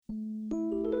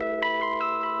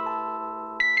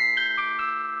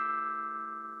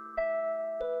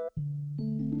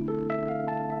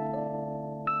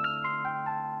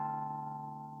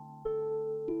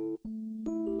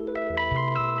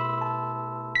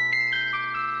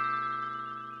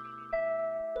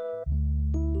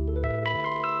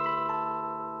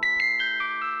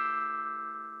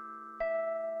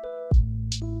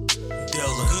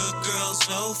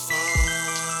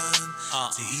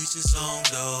To each his own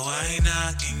though, I ain't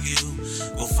knocking you.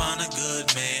 Go find a good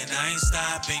man, I ain't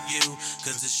stopping you.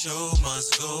 Cause the show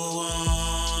must go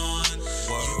on.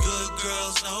 You good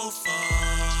girls, no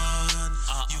fun.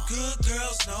 You good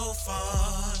girls, no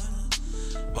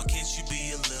fun. Why can't you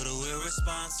be a little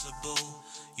irresponsible?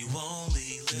 You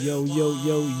only live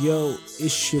Yo,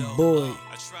 it's your boy,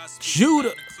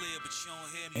 Judah.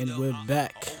 And we're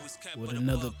back with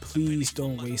another Please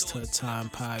Don't Waste Her Time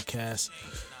podcast.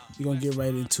 We're going to get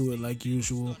right into it like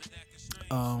usual.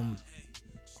 I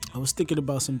was thinking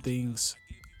about some things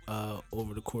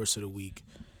over the course of the week.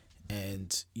 And,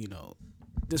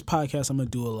 this podcast, I'm going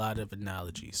to do a lot of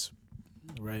analogies,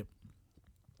 right?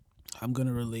 I'm going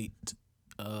to relate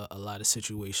a lot of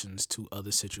situations to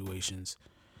other situations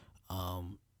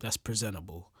that's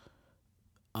presentable,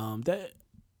 that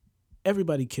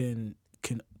everybody can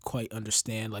quite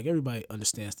understand. Like, everybody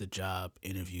understands the job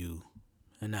interview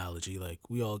analogy. Like,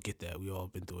 we all get that. We all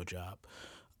been through a job.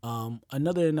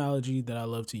 Another analogy that I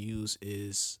love to use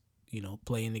is,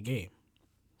 playing the game.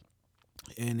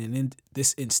 And in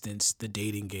this instance, the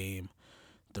dating game,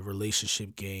 the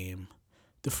relationship game,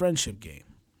 the friendship game.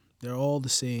 They're all the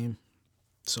same.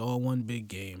 It's all one big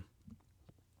game.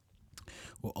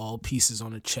 We're all pieces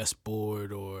on a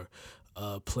chessboard or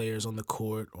players on the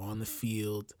court or on the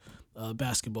field.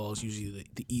 Basketball is usually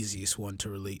the easiest one to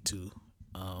relate to.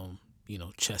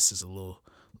 Chess is a little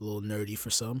nerdy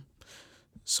for some.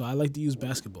 So I like to use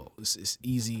basketball. It's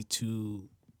easy to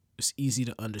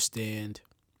understand.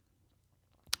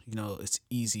 It's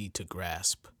easy to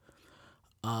grasp.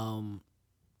 And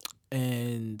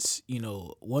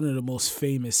one of the most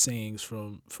famous sayings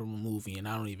from a movie, and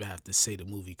I don't even have to say the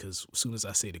movie because as soon as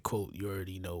I say the quote, you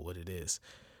already know what it is.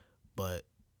 But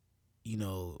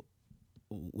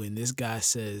when this guy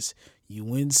says, "You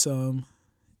win some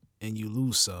and you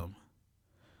lose some,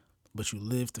 but you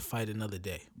live to fight another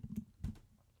day."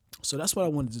 So that's what I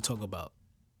wanted to talk about,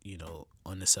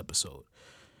 on this episode.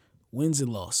 Wins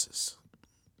and losses.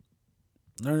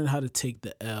 Learning how to take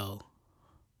the L.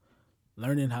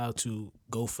 Learning how to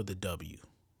go for the W.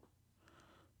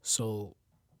 So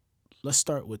let's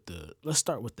start with the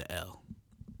L,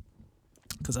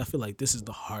 because I feel like this is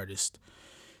the hardest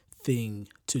thing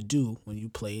to do when you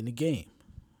play in the game.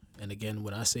 And again,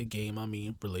 when I say game, I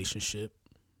mean relationship,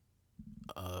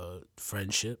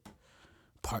 friendship,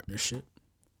 partnership,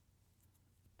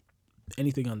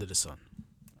 anything under the sun.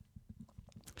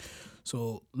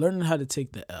 So learning how to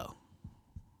take the L.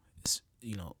 It's,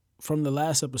 from the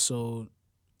last episode,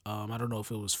 I don't know if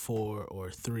it was 4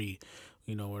 or 3,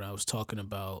 when I was talking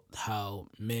about how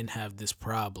men have this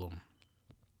problem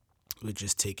with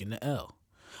just taking the L.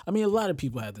 I mean, a lot of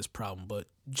people have this problem, but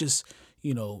just,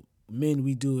 men,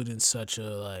 we do it in such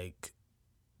an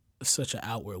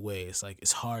outward way. It's like,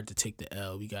 it's hard to take the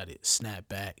L. We got to snap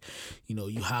back.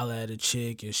 You holler at a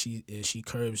chick and she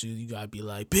curves you. You got to be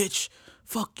like, "Bitch,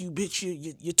 fuck you, bitch.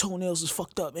 Your toenails is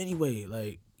fucked up anyway."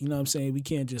 Like, you know what I'm saying? We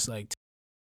can't just like,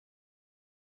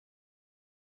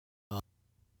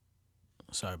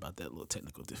 sorry about that little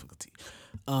technical difficulty.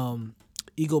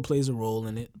 Ego plays a role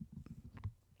in it.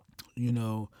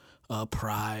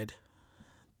 Pride.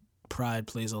 Pride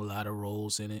plays a lot of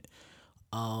roles in it.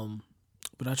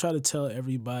 But I try to tell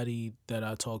everybody that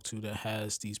I talk to that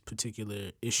has these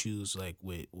particular issues, like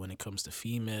when it comes to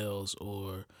females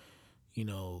or,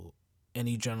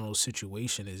 any general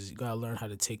situation, is you gotta learn how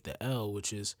to take the L,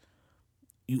 which is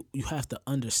you have to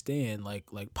understand, like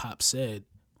Pop said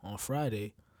on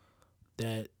Friday,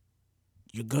 that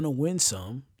you're gonna win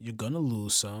some, you're gonna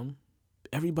lose some.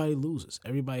 Everybody loses.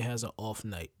 Everybody has an off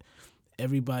night.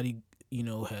 Everybody,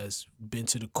 has been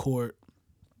to the court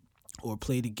or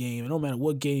played a game. And no matter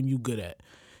what game you good at.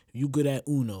 You good at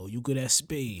Uno, you good at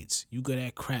spades, you good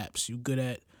at craps, you good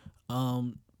at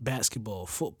basketball,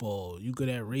 football, you good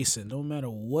at racing. No matter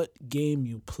what game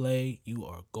you play, you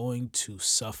are going to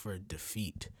suffer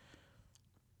defeat.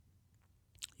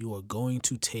 You are going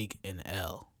to take an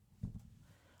L.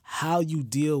 How you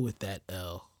deal with that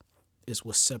L is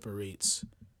what separates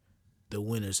the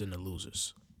winners and the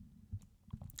losers.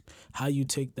 How you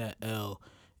take that L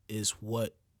is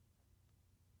what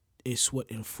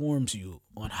informs you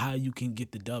on how you can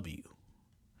get the W.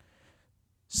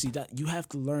 See, that you have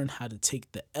to learn how to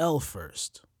take the L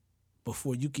first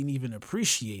before you can even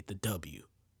appreciate the W.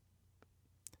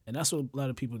 And that's what a lot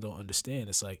of people don't understand.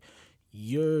 It's like,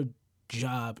 your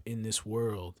job in this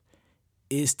world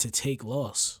is to take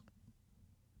loss.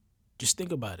 Just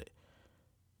think about it.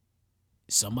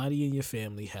 Somebody in your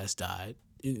family has died.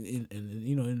 In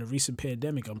the recent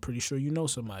pandemic, I'm pretty sure you know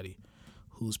somebody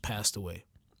who's passed away.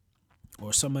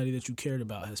 or somebody that you cared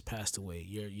about has passed away.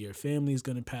 Your family is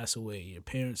going to pass away. Your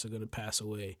parents are going to pass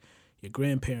away. Your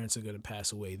grandparents are going to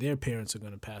pass away. Their parents are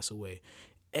going to pass away.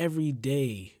 Every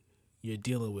day you're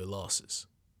dealing with losses.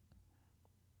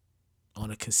 On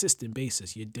a consistent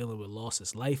basis, you're dealing with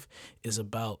losses. Life is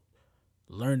about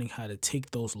learning how to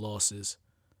take those losses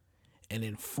and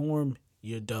inform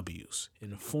your W's,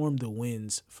 inform the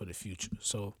wins for the future.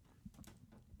 So,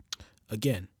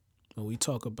 again, when we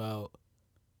talk about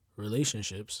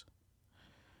relationships,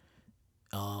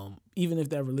 even if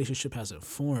that relationship hasn't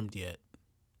formed yet,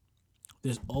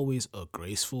 there's always a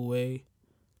graceful way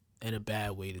and a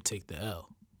bad way to take the L.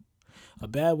 A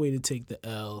bad way to take the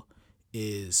L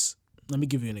is, let me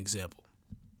give you an example.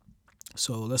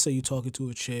 So let's say you're talking to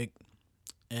a chick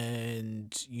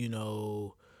and,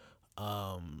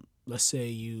 let's say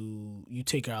you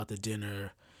take her out to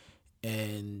dinner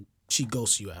and she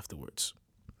ghosts you afterwards.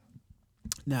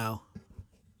 Now,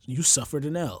 you suffered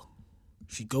an L.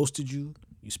 She ghosted you.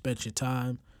 You spent your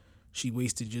time. She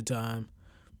wasted your time.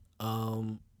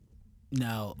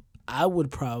 Now, I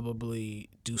would probably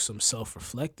do some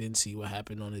self-reflecting, see what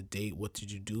happened on a date. What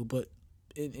did you do? But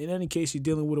in any case, you're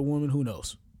dealing with a woman. Who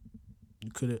knows? You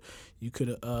could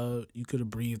have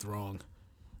breathed wrong.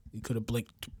 You could have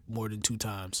blinked more than 2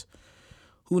 times.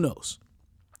 Who knows?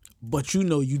 But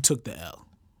you took the L,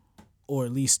 or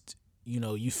at least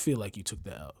you feel like you took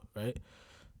the L, right?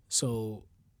 So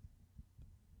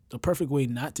the perfect way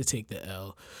not to take the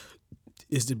L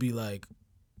is to be like,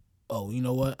 oh, you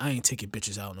know what? I ain't taking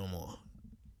bitches out no more.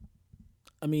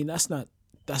 I mean, that's not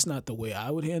the way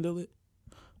I would handle it,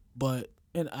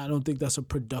 and I don't think that's a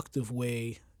productive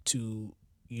way to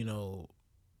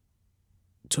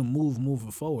move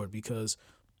moving forward, because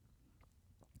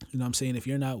what I'm saying, if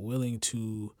you're not willing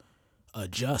to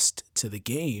adjust to the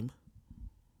game,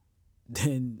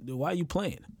 then why are you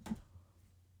playing?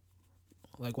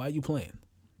 Like, why are you playing?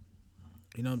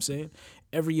 You know what I'm saying?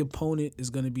 Every opponent is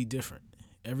going to be different.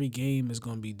 Every game is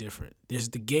going to be different. There's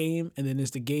the game, and then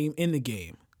there's the game in the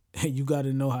game. And you got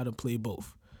to know how to play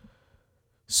both.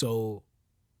 So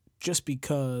just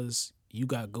because you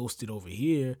got ghosted over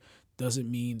here doesn't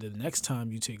mean the next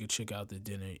time you take a chick out to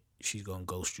dinner, she's going to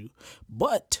ghost you.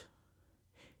 But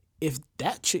if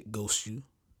that chick ghosts you,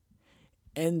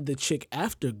 and the chick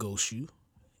after ghosts you,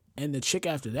 and the chick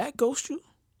after that ghosts you,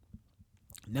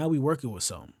 now we working with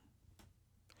something.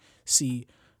 See,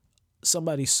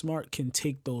 somebody smart can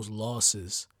take those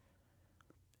losses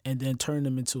and then turn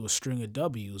them into a string of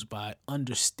W's by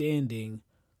understanding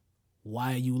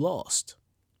why you lost.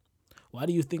 Why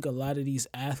do you think a lot of these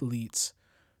athletes,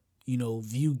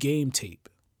 view game tape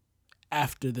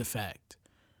after the fact?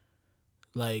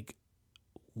 Like,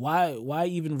 why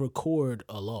even record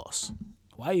a loss?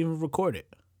 Why even record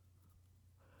it?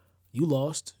 You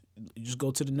lost. You just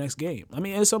go to the next game. I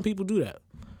mean, and some people do that.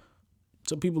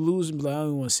 Some people lose and be like, I don't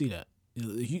even want to see that.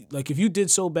 If you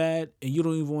did so bad and you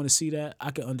don't even want to see that,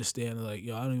 I can understand, like,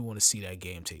 I don't even want to see that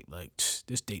game tape. Like,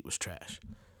 this date was trash.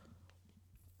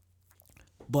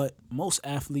 But most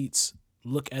athletes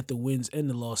look at the wins and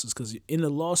the losses, because in the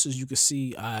losses you can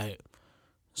see, all right,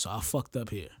 so I fucked up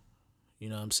here. You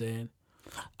know what I'm saying?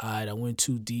 All right, I went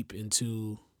too deep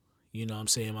into,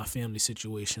 my family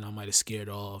situation. I might have scared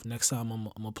off. Next time I'm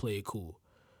going to play it cool.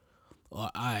 Or,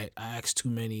 all right, I asked too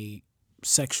many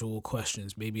sexual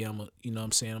questions. Maybe I'm going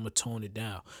to tone it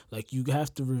down. Like, you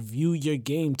have to review your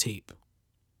game tape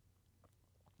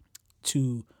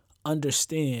to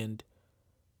understand.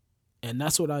 And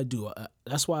that's what I do.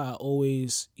 That's why I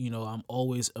always, I'm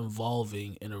always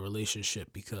evolving in a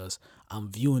relationship, because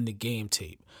I'm viewing the game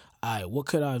tape. All right, what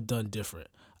could I have done different?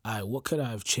 All right, what could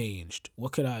I have changed?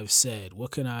 What could I have said?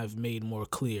 What could I have made more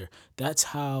clear? That's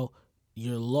how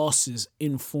your losses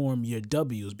inform your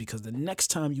W's, because the next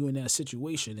time you're in that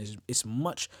situation, it's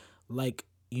much like,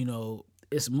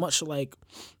 it's much like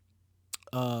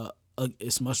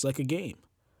a game.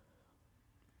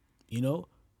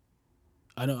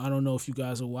 I don't know if you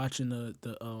guys are watching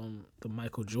the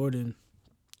Michael Jordan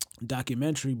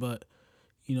documentary, but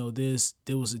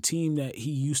there was a team that he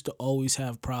used to always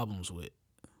have problems with,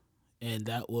 and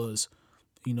that was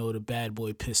the Bad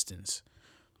Boy Pistons.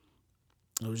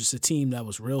 It was just a team that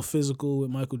was real physical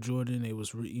with Michael Jordan. They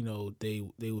was they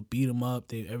would beat him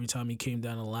up. Every time he came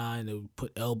down the line, they would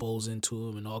put elbows into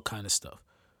him and all kind of stuff.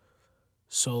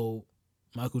 So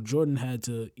Michael Jordan had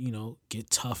to get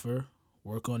tougher,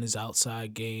 work on his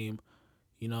outside game,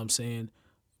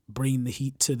 bring the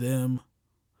heat to them.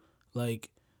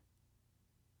 Like,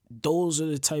 those are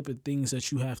the type of things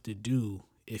that you have to do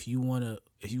if you want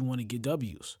to get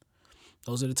W's.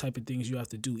 Those are the type of things you have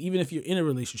to do, even if you're in a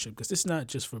relationship, because it's not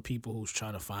just for people who's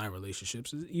trying to find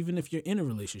relationships. Even if you're in a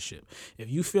relationship, if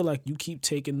you feel like you keep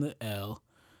taking the L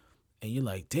and you're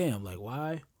like, damn, like,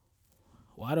 why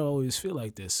do I always feel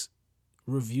like this?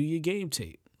 Review your game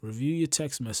tape, review your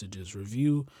text messages,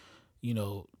 review,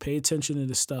 pay attention to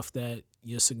the stuff that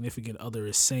your significant other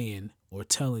is saying or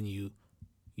telling you,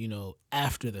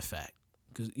 after the fact.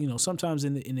 Because, sometimes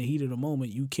in the heat of the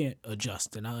moment, you can't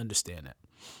adjust, and I understand that.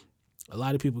 A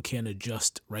lot of people can't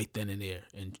adjust right then and there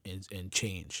and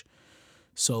change.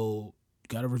 So you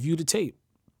got to review the tape.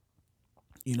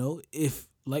 If,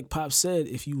 like Pop said,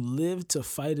 if you live to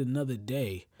fight another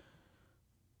day,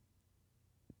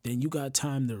 then you got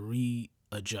time to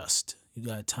readjust. You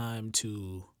got time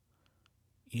to,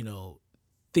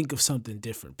 think of something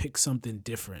different, pick something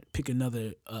different, pick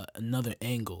another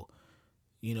angle,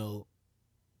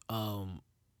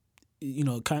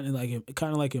 kind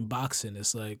of like in boxing.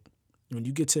 It's like, when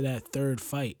you get to that third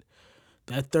fight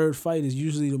is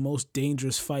usually the most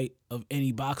dangerous fight of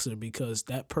any boxer, because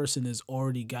that person has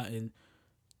already gotten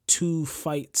 2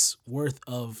 fights worth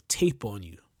of tape on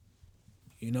you,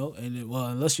 and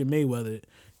unless you're Mayweather,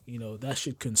 that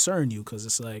should concern you, because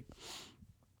it's like,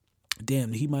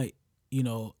 damn, he might,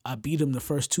 I beat him the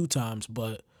first 2 times,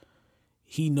 but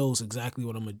he knows exactly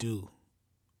what I'm going to do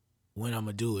when I'm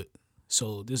going to do it.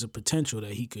 So there's a potential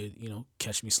that he could,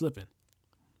 catch me slipping.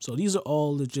 So these are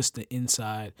all just the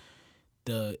inside,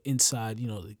 the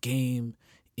game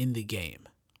in the game.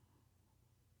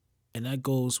 And that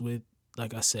goes with,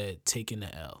 like I said, taking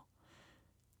the L.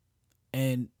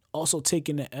 And also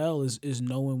taking the L is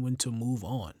knowing when to move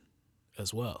on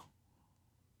as well.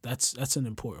 That's an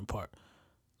important part.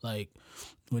 Like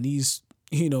when these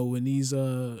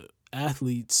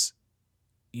athletes,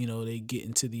 they get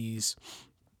into these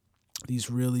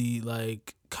really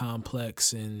like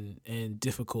complex and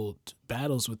difficult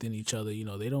battles within each other,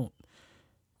 they don't,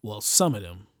 some of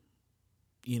them,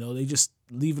 they just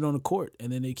leave it on the court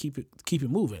and then they keep it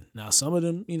moving. Now some of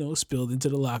them, spilled into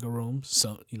the locker room.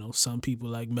 Some people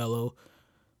like Melo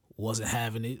wasn't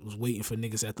having it, was waiting for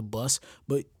niggas at the bus,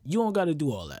 but you don't got to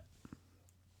do all that.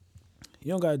 You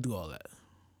don't got to do all that.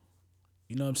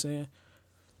 You know what I'm saying?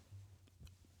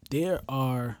 There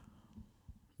are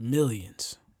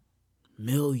millions.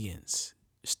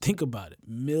 Just think about it.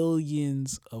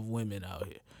 Millions of women out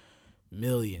here.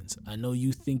 Millions. I know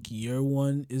you think your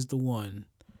one is the one,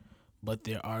 but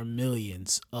there are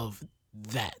millions of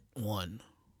that one.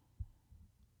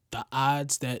 The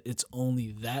odds that it's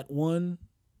only that one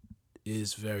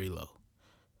is very low.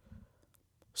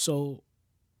 So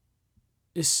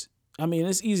it's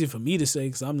easy for me to say,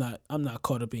 because I'm not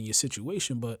caught up in your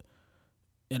situation,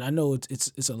 and I know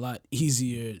it's a lot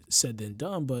easier said than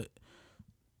done, but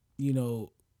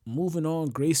moving on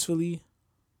gracefully,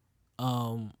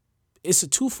 it's a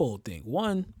twofold thing.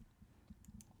 One,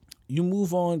 you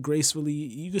move on gracefully.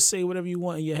 You can say whatever you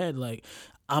want in your head, like,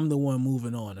 I'm the one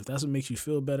moving on. If that's what makes you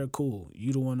feel better, cool.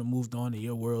 You the one that moved on in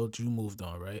your world, you moved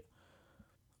on, right?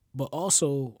 But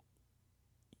also,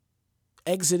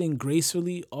 exiting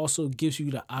gracefully also gives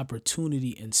you the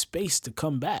opportunity and space to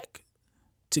come back,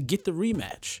 to get the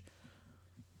rematch.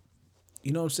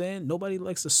 You know what I'm saying? Nobody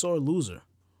likes a sore loser.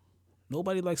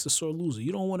 Nobody likes a sore loser.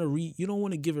 You don't want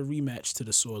to give a rematch to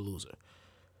the sore loser,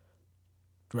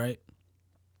 right?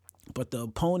 But the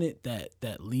opponent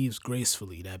that leaves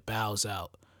gracefully, that bows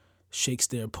out, shakes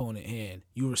their opponent's hand,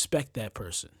 you respect that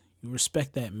person. You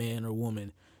respect that man or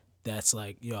woman that's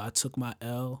like, yo, I took my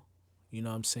L, you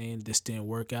know what I'm saying? This didn't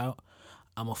work out.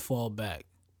 I'm going to fall back.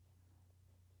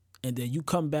 And then you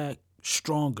come back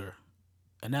stronger,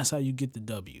 and that's how you get the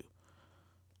W.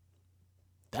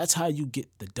 That's how you get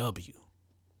the W.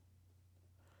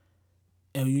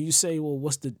 And when you say, well,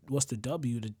 what's the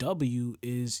W? The W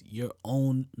is your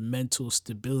own mental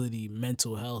stability,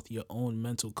 mental health, your own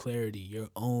mental clarity, your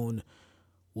own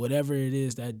whatever it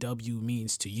is that W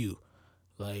means to you.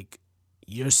 Like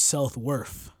your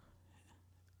self-worth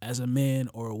as a man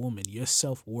or a woman, your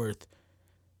self-worth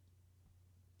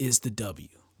is the W.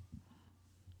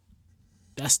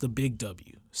 That's the big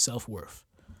W, self-worth.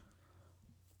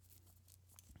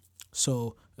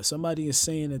 So if somebody is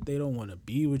saying that they don't want to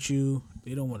be with you,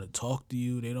 they don't want to talk to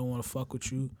you, they don't want to fuck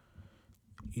with you,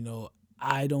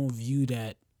 I don't view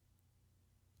that.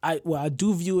 I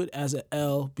do view it as an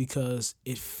L because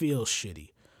it feels shitty.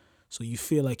 So you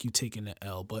feel like you're taking the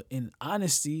L, but in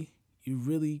honesty, you're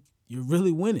really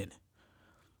winning.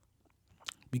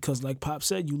 Because like Pop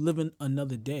said, you live in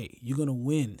another day. You're gonna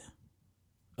win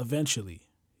eventually.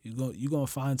 You're gonna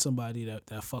find somebody that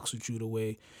fucks with you the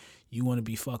way you want to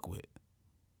be fucked with.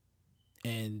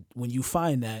 And when you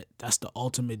find that, that's the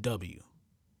ultimate W.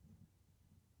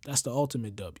 That's the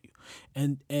ultimate W.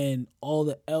 And all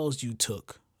the L's you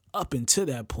took up until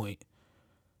that point,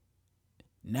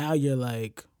 now you're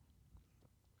like,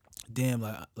 damn,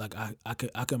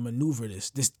 I can maneuver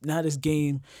this. Now this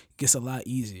game gets a lot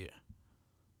easier.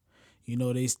 You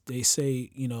know, they say,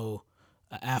 you know,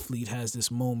 an athlete has this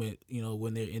moment, you know,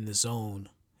 when they're in the zone,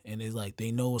 and it's like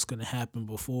they know what's gonna happen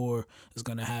before it's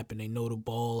gonna happen. They know the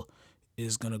ball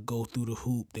is gonna go through the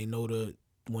hoop. They know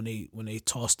when they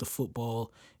toss the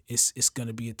football, it's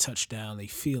gonna be a touchdown. They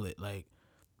feel it. Like,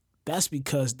 that's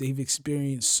because they've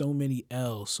experienced so many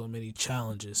L's, so many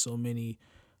challenges, so many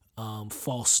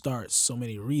false starts, so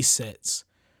many resets,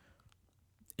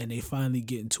 and they finally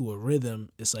get into a rhythm.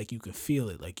 It's like you can feel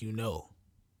it, like, you know.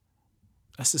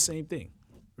 That's the same thing.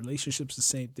 Relationships the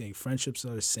same thing. Friendships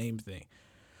are the same thing.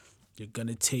 You're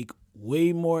gonna take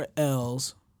way more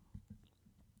L's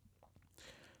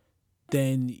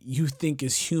than you think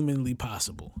is humanly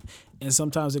possible, and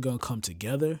sometimes they're gonna come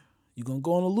together. You're gonna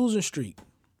go on a losing streak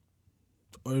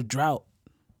or a drought.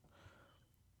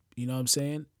 You know what I'm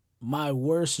saying? My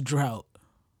worst drought,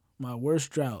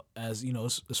 as you know,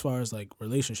 as far as like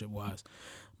relationship wise,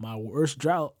 my worst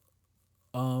drought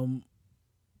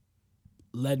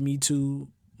led me to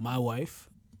my wife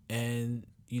and,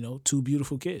 you know, 2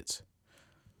 beautiful kids.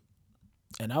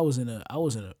 And I was in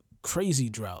a crazy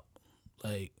drought.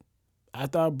 Like,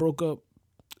 after I broke up,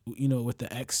 you know, with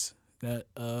the ex that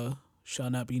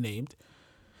shall not be named,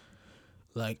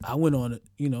 like, I went on,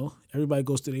 you know, everybody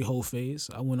goes through their whole phase.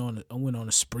 I went on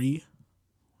a spree.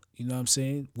 You know what I'm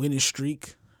saying? Winning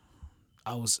streak.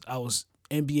 I was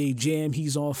NBA Jam.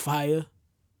 He's on fire,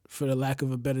 for the lack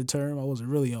of a better term. I wasn't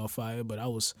really on fire, but I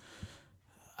was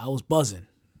buzzing.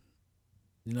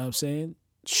 You know what I'm saying?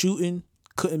 Shooting,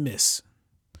 couldn't miss.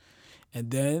 And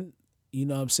then, you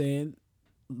know what I'm saying,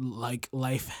 like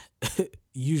life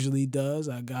usually does,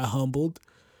 I got humbled.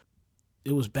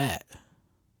 It was bad.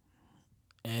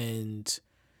 And,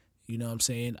 you know what I'm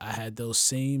saying, I had those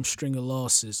same string of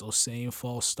losses, those same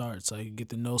false starts. Like, you get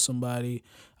to know somebody,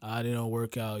 they don't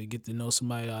work out. You get to know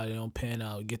somebody, they don't pan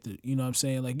out. You know what I'm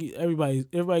saying? Like,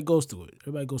 everybody goes through it.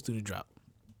 Everybody goes through the drought.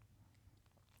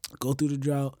 Go through the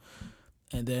drought,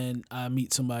 and then I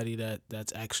meet somebody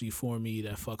that's actually for me,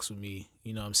 that fucks with me.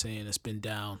 You know what I'm saying? It's been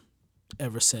down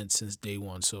ever since day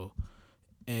one. So,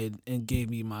 and gave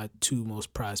me my 2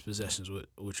 most prized possessions,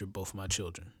 which are both my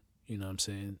children. You know what I'm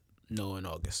saying? Noah and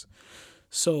August.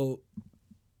 So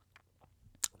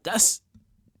that's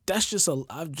just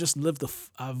I've lived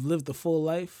the full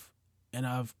life, and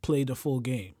I've played the full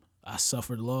game. I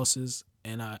suffered losses,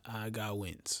 and I got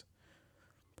wins.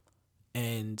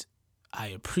 And I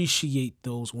appreciate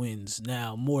those wins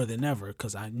now more than ever,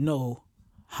 because I know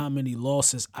how many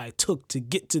losses I took to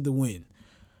get to the win.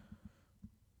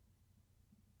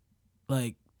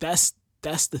 Like, that's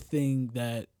the thing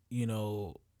that, you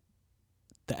know,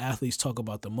 the athletes talk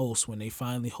about the most. When they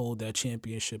finally hold that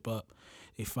championship up,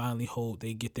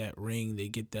 they get that ring, they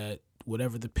get that,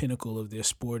 whatever the pinnacle of their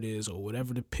sport is, or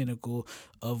whatever the pinnacle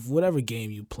of whatever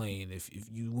game you playing. If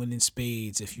you win in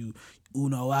spades, if you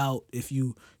uno out, if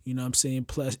you know what I'm saying,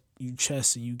 plus you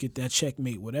chess and you get that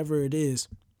checkmate, whatever it is,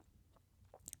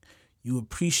 you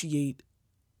appreciate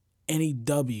any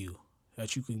W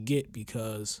that you can get,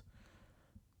 because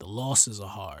the losses are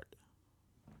hard.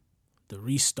 The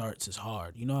restarts is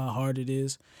hard. You know how hard it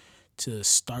is to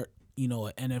start, you know,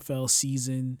 an NFL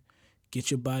season,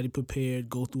 get your body prepared,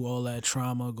 go through all that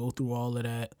trauma, go through all of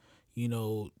that, you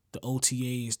know, the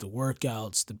OTAs, the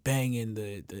workouts, the banging,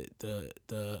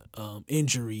 the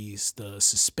injuries, the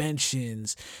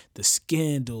suspensions, the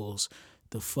scandals,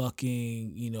 the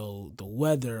fucking, you know, the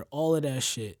weather, all of that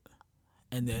shit.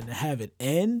 And then to have it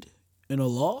end in a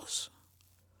loss?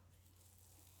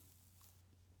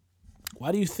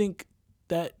 Why do you think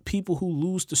that people who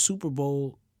lose the Super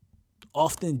Bowl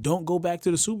often don't go back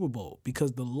to the Super Bowl?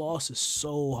 Because the loss is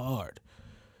so hard.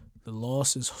 The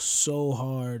loss is so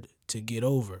hard to get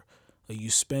over. Like, you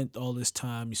spent all this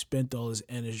time, you spent all this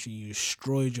energy, you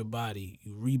destroyed your body,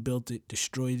 you rebuilt it,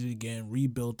 destroyed it again,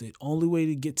 rebuilt it. Only way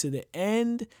to get to the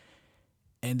end,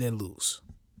 and then lose.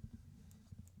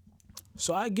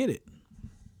 So I get it.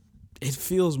 It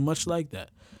feels much like that.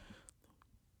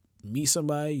 Meet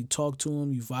somebody, you talk to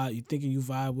them, you vibe, you thinking you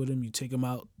vibe with them, you take them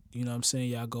out, you know what I'm saying,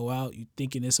 y'all go out, you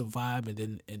thinking it's a vibe,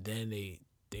 and then they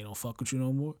don't fuck with you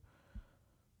no more.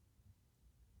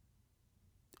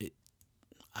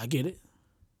 I get it.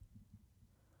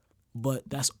 But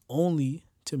that's only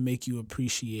to make you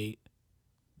appreciate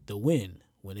the win,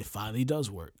 when it finally does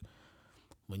work.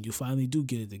 When you finally do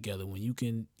get it together, when you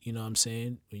can, you know what I'm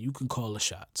saying, when you can call the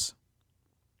shots.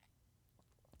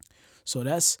 So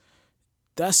that's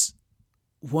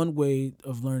one way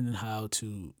of learning how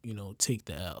to, take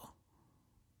the L.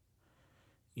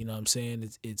 You know what I'm saying?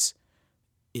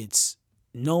 It's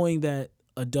knowing that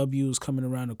a W is coming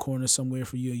around the corner somewhere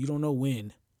for you. You don't know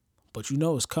when, but you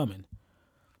know it's coming.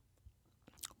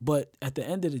 But at the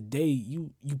end of the day,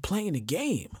 you playing the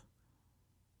game.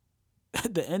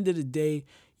 At the end of the day,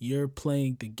 you're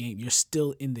playing the game. You're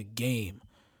still in the game.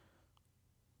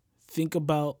 Think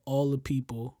about all the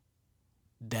people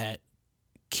that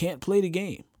can't play the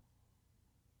game.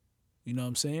 You know what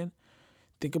I'm saying?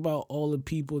 Think about all the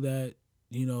people that,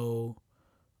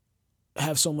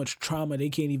 have so much trauma they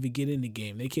can't even get in the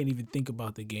game. They can't even think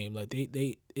about the game. Like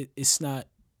it's not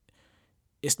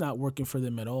working for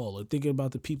them at all. Or thinking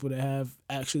about the people that have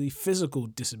actually physical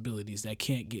disabilities that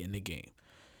can't get in the game.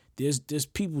 There's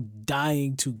people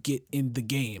dying to get in the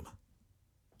game.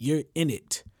 You're in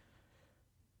it.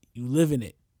 You live in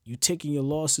it. You taking your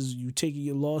losses. You taking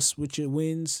your loss with your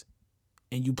wins,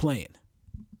 and you playing.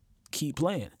 Keep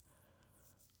playing.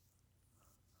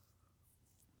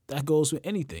 That goes with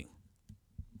anything.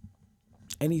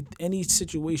 Any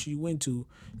situation you into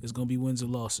is gonna be wins or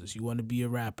losses. You want to be a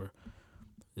rapper.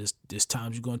 There's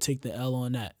times you're gonna take the L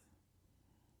on that.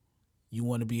 You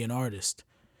want to be an artist.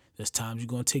 There's times you're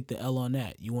gonna take the L on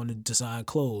that. You want to design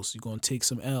clothes. You're gonna take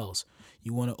some L's.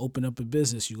 You want to open up a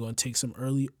business. You're gonna take some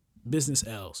early business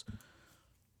L's.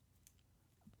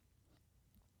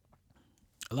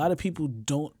 A lot of people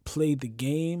don't play the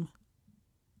game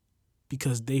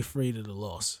because they're afraid of the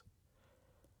loss.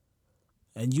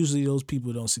 And usually those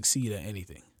people don't succeed at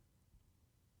anything.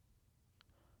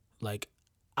 Like,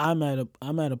 I'm at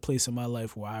a place in my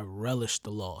life where I relish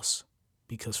the loss.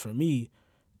 Because for me,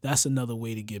 that's another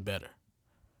way to get better.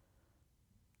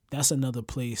 That's another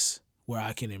place where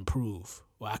I can improve,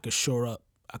 where I can shore up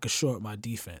my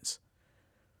defense.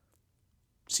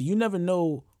 So you never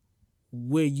know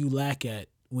where you lack at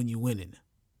when you're winning.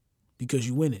 Because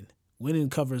you're winning. Winning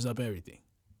covers up everything.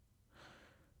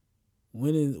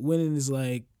 Winning is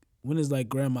like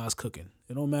grandma's cooking.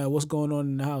 It don't matter what's going on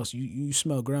in the house. You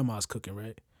smell grandma's cooking,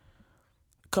 right?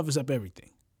 It covers up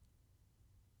everything.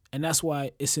 And that's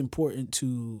why it's important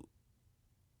to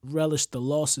relish the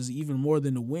losses even more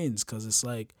than the wins, because it's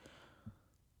like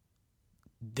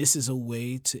this is a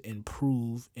way to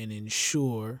improve and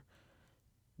ensure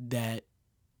that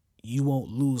you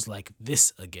won't lose like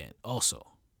this again also.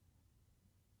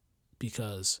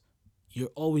 Because you're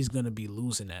always going to be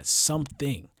losing at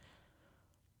something.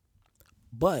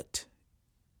 But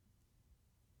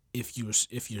if you're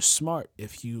smart,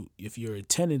 if you're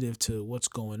attentive to what's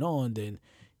going on, then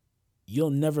you'll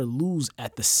never lose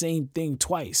at the same thing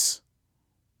twice.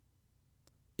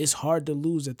 It's hard to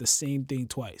lose at the same thing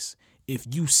twice if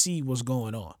you see what's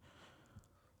going on.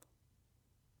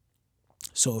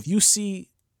 So if you see,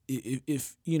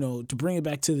 if to bring it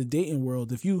back to the dating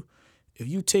world, if you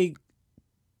take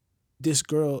this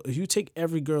girl, if you take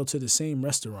every girl to the same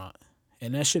restaurant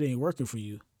and that shit ain't working for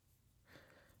you,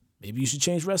 maybe you should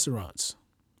change restaurants.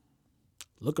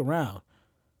 Look around.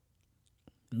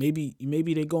 Maybe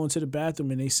they go into the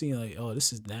bathroom and they see like, oh,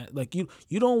 this is not like you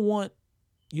don't want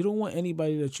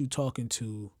anybody that you talking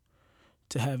to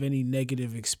have any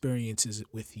negative experiences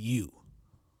with you.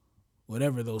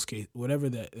 Whatever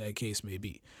that case may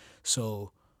be.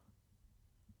 So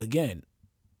again,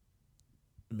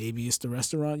 maybe it's the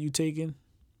restaurant you taking,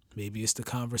 maybe it's the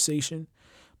conversation,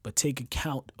 but take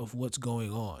account of what's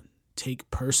going on.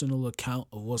 Take personal account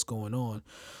of what's going on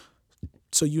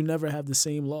so you never have the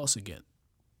same loss again.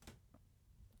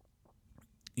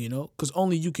 Because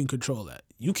only you can control that.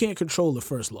 You can't control the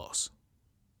first loss.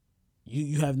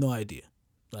 You have no idea.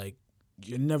 Like,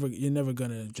 you're never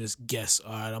gonna just guess,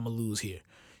 all right, I'm gonna lose here.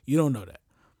 You don't know that.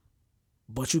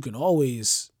 But you can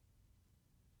always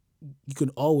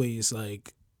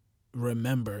like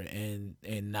remember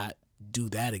and not do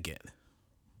that again.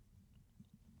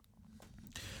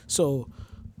 So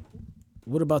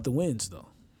what about the wins though?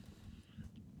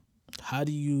 How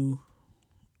do you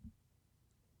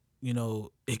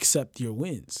accept your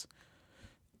wins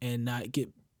and not get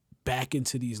back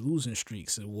into these losing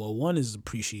streaks? Well, one is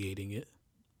appreciating it,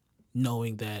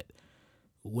 knowing that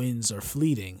wins are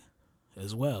fleeting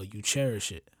as well. You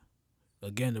cherish it.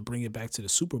 Again, to bring it back to the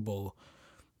Super Bowl,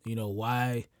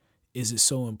 why is it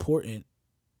so important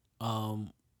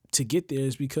to get there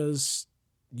is because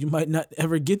you might not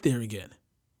ever get there again.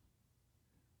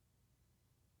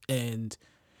 And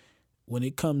when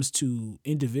it comes to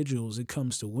individuals, it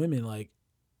comes to women, like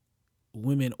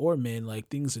women or men, like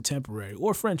things are temporary,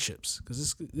 or friendships,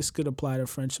 because this could apply to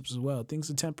friendships as well. Things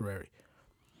are temporary.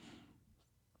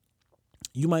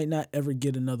 You might not ever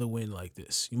get another win like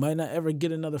this. You might not ever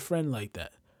get another friend like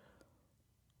that.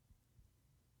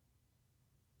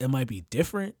 It might be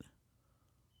different.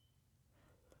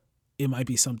 It might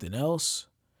be something else.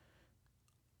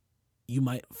 You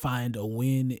might find a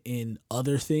win in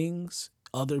other things,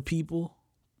 other people,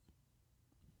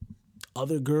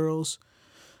 other girls,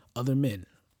 other men.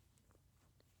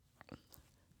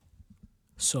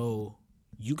 So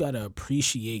you got to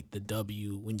appreciate the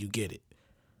W when you get it.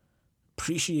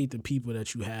 Appreciate the people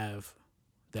that you have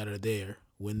that are there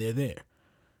when they're there,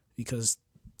 because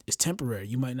it's temporary.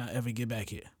 You might not ever get back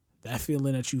here. That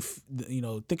feeling that you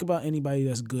think about anybody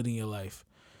that's good in your life.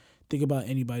 Think about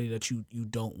anybody that you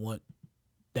don't want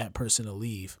that person to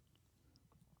leave.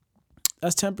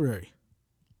 That's temporary.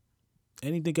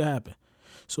 Anything can happen.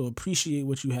 So appreciate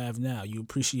what you have now. You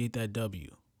appreciate that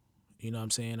W. You know what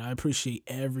I'm saying? I appreciate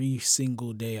every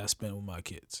single day I spent with my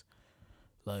kids.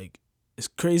 Like, as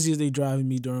crazy as they driving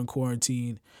me during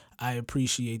quarantine, I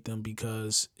appreciate them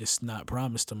because it's not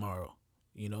promised tomorrow,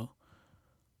 you know?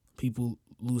 People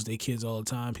lose their kids all the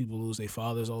time. People lose their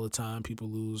fathers all the time. People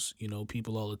lose,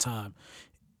 people all the time.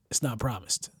 It's not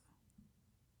promised.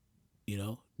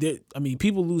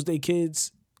 People lose their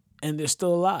kids and they're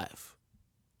still alive.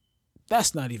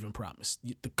 That's not even promised.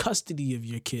 The custody of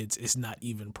your kids is not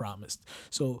even promised.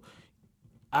 So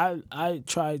I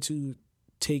try to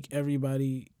take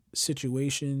everybody's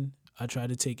situation. I try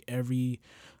to take every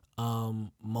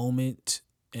moment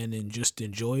and then just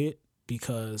enjoy it,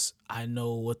 because I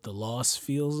know what the loss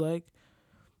feels like.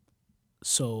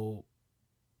 So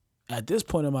at this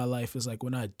point in my life, it's like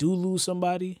when I do lose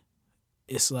somebody,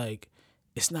 it's like,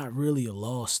 it's not really a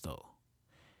loss though.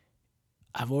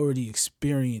 I've already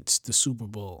experienced the Super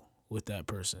Bowl with that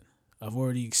person. I've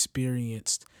already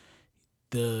experienced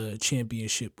the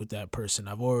championship with that person.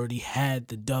 I've already had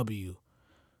the W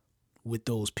with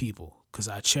those people because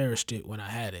I cherished it when I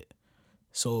had it.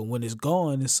 So when it's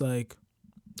gone, it's like,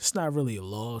 it's not really a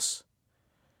loss.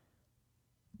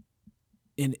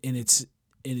 In its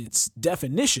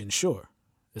definition, sure,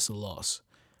 it's a loss.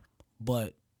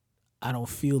 But I don't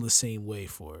feel the same way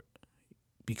for it,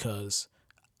 because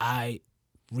I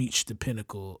reached the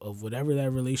pinnacle of whatever that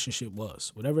relationship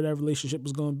was. Whatever that relationship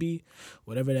was going to be,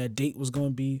 whatever that date was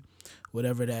going to be,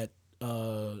 whatever that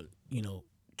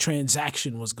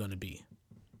transaction was going to be.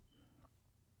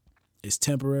 It's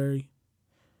temporary.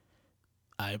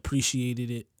 I appreciated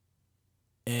it,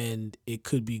 and it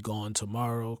could be gone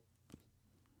tomorrow.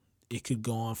 It could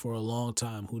go on for a long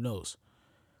time. Who knows?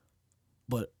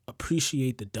 But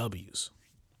appreciate the W's.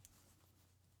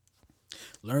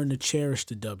 Learn to cherish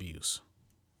the W's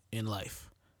in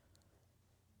life,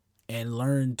 and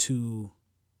learn to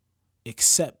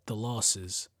accept the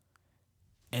losses,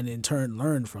 and in turn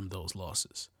learn from those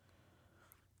losses,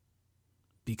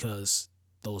 because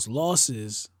those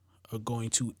losses are going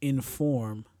to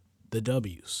inform the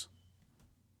W's.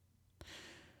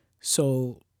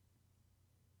 So,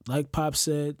 like Pop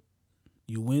said,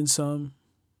 you win some,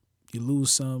 you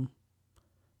lose some,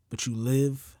 but you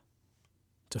live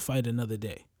to fight another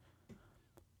day.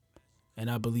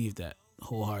 And I believe that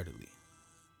wholeheartedly.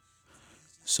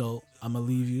 So I'm going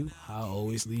to leave you how I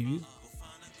always leave you.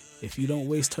 If you don't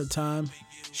waste her time,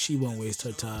 she won't waste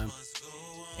her time.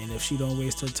 And if she don't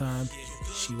waste her time,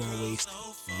 she won't waste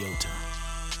your time.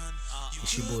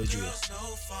 It's your boy Judah.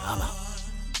 I'm out.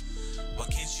 Why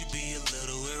can't you be a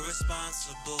little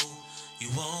irresponsible? You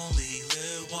only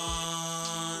live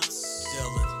once.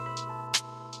 Dylan.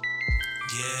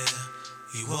 Yeah,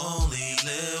 you only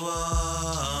live